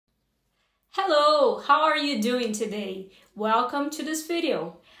Hello, how are you doing today? Welcome to this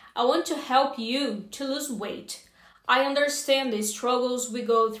video. I want to help you to lose weight. I understand the struggles we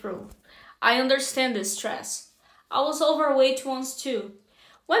go through. I understand the stress. I was overweight once too.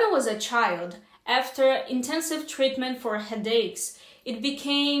 When I was a child, after intensive treatment for headaches, it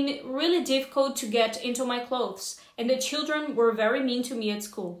became really difficult to get into my clothes, and the children were very mean to me at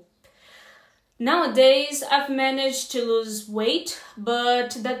school. Nowadays, I've managed to lose weight,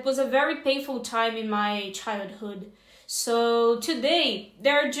 but that was a very painful time in my childhood. So today,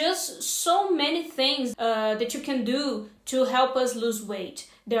 there are just so many things that you can do to help us lose weight.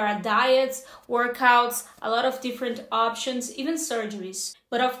 There are diets, workouts, a lot of different options, even surgeries.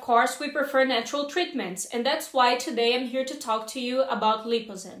 But of course, we prefer natural treatments, and that's why today I'm here to talk to you about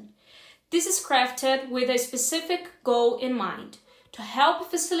Lipozem. This is crafted with a specific goal in mind: to help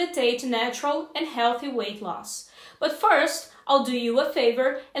facilitate natural and healthy weight loss. But first, I'll do you a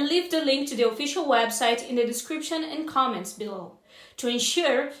favor and leave the link to the official website in the description and comments below, to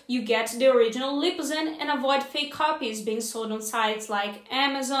ensure you get the original Lipozem and avoid fake copies being sold on sites like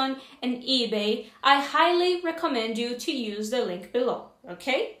Amazon and eBay. I highly recommend you to use the link below,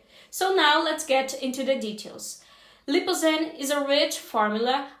 okay? So now let's get into the details. Lipozem is a rich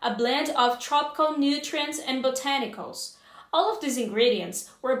formula, a blend of tropical nutrients and botanicals. All of these ingredients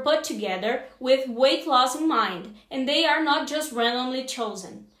were put together with weight loss in mind, and they are not just randomly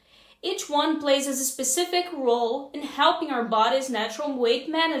chosen. Each one plays a specific role in helping our body's natural weight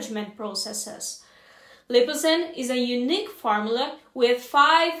management processes. Lipozem is a unique formula with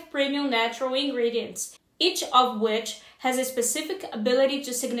 5 premium natural ingredients, each of which has a specific ability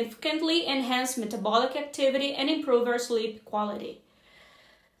to significantly enhance metabolic activity and improve our sleep quality.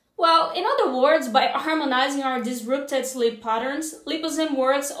 Well, in other words, by harmonizing our disrupted sleep patterns, Lipozem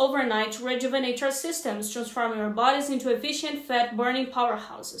works overnight to rejuvenate our systems, transforming our bodies into efficient fat-burning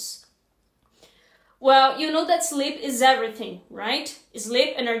powerhouses. Well, you know that sleep is everything, right?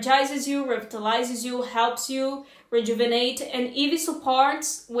 Sleep energizes you, revitalizes you, helps you rejuvenate, and even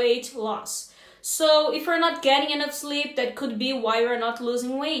supports weight loss. So if you're not getting enough sleep, that could be why you're not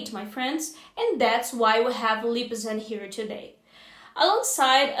losing weight, my friends. And that's why we have Lipozem here today.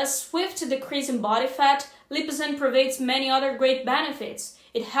 Alongside a swift decrease in body fat, Lipozem provides many other great benefits.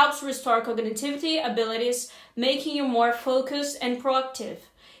 It helps restore cognitivity abilities, making you more focused and proactive.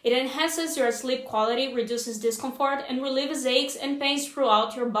 It enhances your sleep quality, reduces discomfort, and relieves aches and pains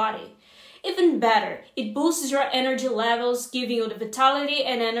throughout your body. Even better, it boosts your energy levels, giving you the vitality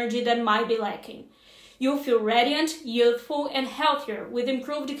and energy that might be lacking. You'll feel radiant, youthful, and healthier with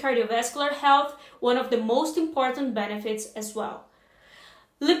improved cardiovascular health, one of the most important benefits as well.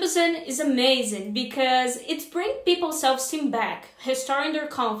 Lipozem is amazing because it brings people's self-esteem back, restoring their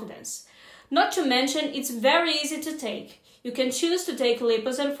confidence. Not to mention, it's very easy to take. You can choose to take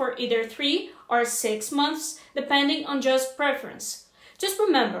Lipozem for either 3 or 6 months, depending on just preference. Just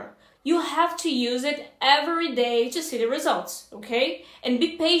remember, you have to use it every day to see the results, okay? And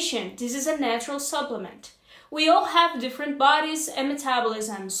be patient, this is a natural supplement. We all have different bodies and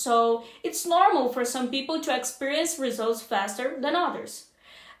metabolisms, so it's normal for some people to experience results faster than others.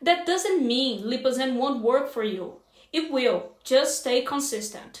 That doesn't mean Lipozem won't work for you. It will, just stay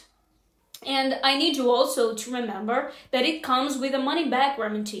consistent. And I need you also to remember that it comes with a money-back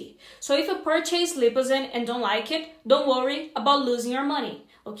guarantee. So if you purchase Lipozem and don't like it, don't worry about losing your money,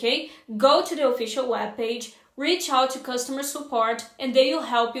 okay? Go to the official webpage, reach out to customer support, and they will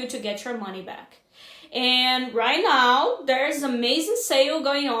help you to get your money back. And right now, there's an amazing sale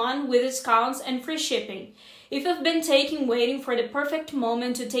going on with discounts and free shipping. If you've been waiting for the perfect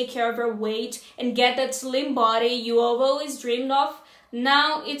moment to take care of your weight and get that slim body you have always dreamed of,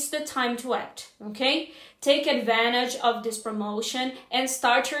 now it's the time to act, okay? Take advantage of this promotion and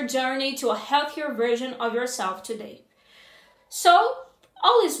start your journey to a healthier version of yourself today. So,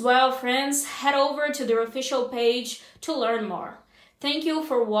 all is well, friends. Head over to their official page to learn more. Thank you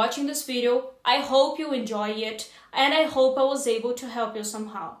for watching this video. I hope you enjoy it, and I hope I was able to help you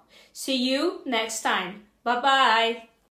somehow. See you next time. Bye-bye.